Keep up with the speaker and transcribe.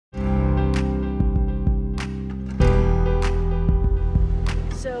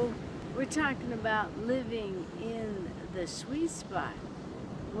talking about living in the sweet spot.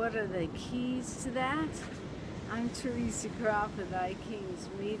 What are the keys to that? I'm Theresa Croft with iKings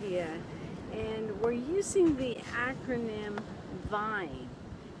Media, and we're using the acronym VINE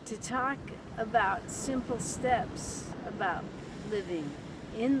to talk about simple steps about living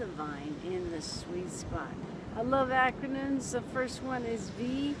in the vine, in the sweet spot. I love acronyms. The first one is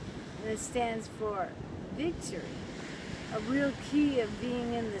V, and it stands for victory. A real key of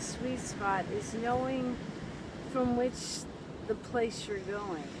being in the sweet spot is knowing from which the place you're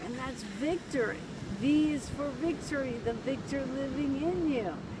going, and that's victory. V is for victory, the victor living in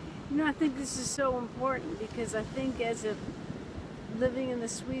you. You know, I think this is so important because I think as a living in the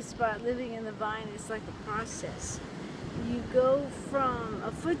sweet spot, living in the vine, is like a process. You go from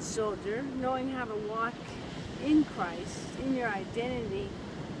a foot soldier, knowing how to walk in Christ, in your identity.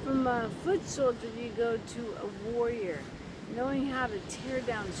 From a foot soldier, you go to a warrior, knowing how to tear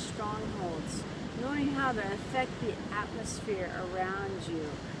down strongholds, knowing how to affect the atmosphere around you.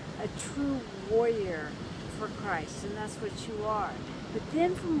 A true warrior for Christ, and that's what you are. But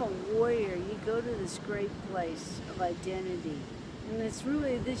then from a warrior, you go to this great place of identity. And it's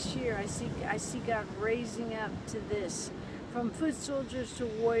really this year I see God raising up to this. From foot soldiers to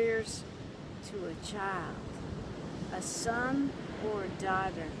warriors to a child, a son or a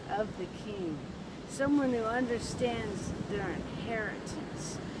daughter of the King. Someone who understands their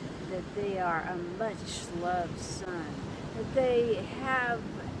inheritance, that they are a much loved son, that they have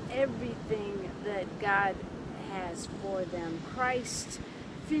everything that God has for them. Christ's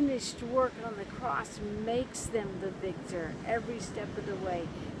finished work on the cross makes them the victor every step of the way.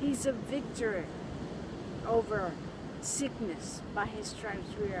 He's a victor over sickness. By his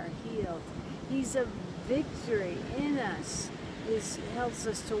stripes we are healed. He's a victory in us. This helps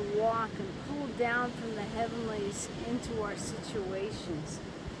us to walk and pull down from the heavenlies into our situations.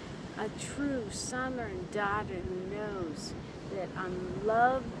 A true son or daughter who knows that I'm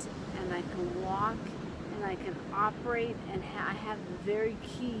loved and I can walk and I can operate, and I have the very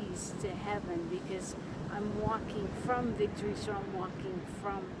keys to heaven because I'm walking from victory, so I'm walking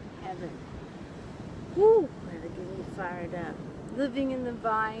from heaven. Woo! That'll get me fired up. Living in the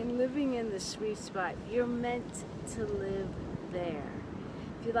vine, living in the sweet spot. You're meant to live there.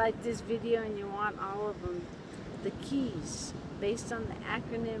 If you like this video and you want all of them, the keys based on the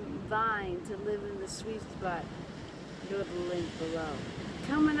acronym VINE to live in the sweet spot, go to the link below.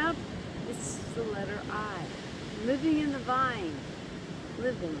 Coming up, it's the letter I. Living in the vine,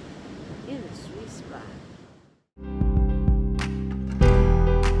 living in the sweet spot.